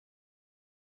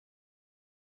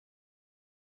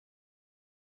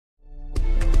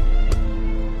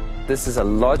This is a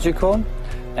logical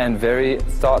and very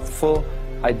thoughtful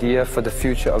idea for the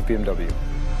future of BMW.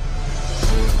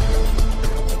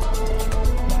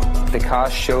 The car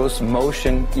shows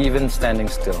motion even standing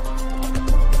still.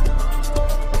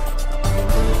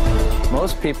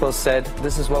 Most people said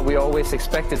this is what we always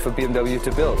expected for BMW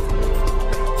to build.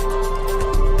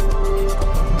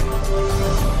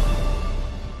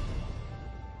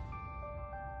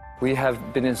 We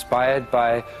have been inspired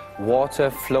by water,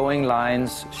 flowing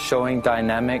lines, showing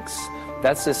dynamics.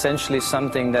 That's essentially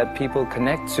something that people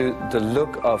connect to the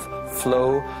look of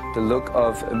flow, the look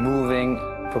of moving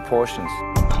proportions.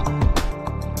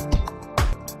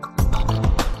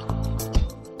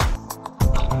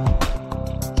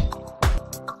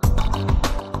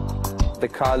 The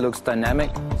car looks dynamic,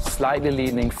 slightly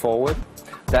leaning forward.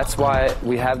 That's why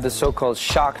we have the so-called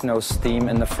shark nose theme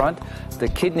in the front. The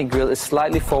kidney grille is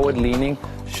slightly forward leaning,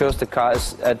 shows the car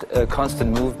is at a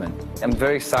constant movement. I'm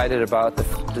very excited about the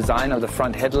design of the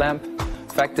front headlamp.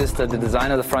 Fact is that the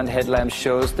design of the front headlamp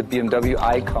shows the BMW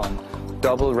icon,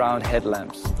 double round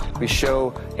headlamps. We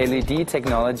show LED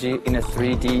technology in a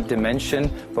 3D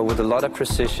dimension, but with a lot of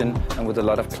precision and with a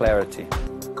lot of clarity.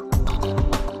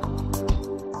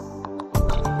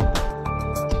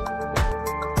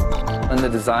 In the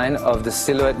design of the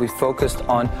silhouette, we focused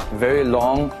on very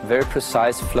long, very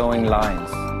precise flowing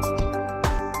lines.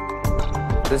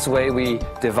 This way we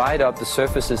divide up the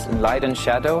surfaces in light and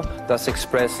shadow, thus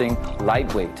expressing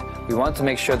lightweight. We want to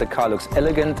make sure the car looks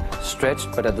elegant,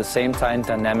 stretched, but at the same time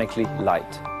dynamically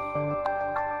light.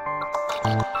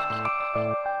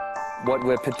 What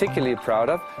we're particularly proud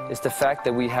of is the fact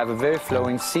that we have a very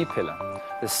flowing C-pillar.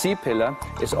 The C-pillar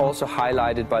is also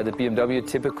highlighted by the BMW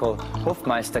typical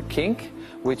Hofmeister kink,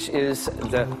 which is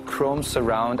the chrome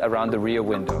surround around the rear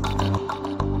window.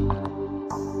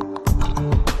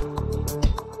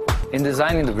 In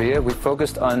designing the rear, we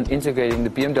focused on integrating the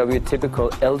BMW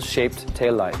typical L-shaped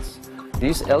taillights.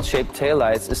 These L-shaped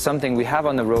taillights is something we have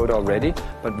on the road already,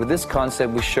 but with this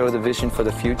concept we show the vision for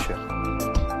the future.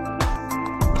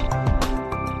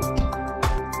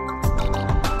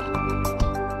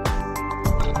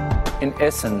 In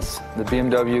essence, the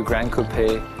BMW Gran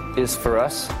Coupé is for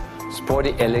us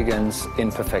sporty elegance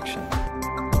in perfection.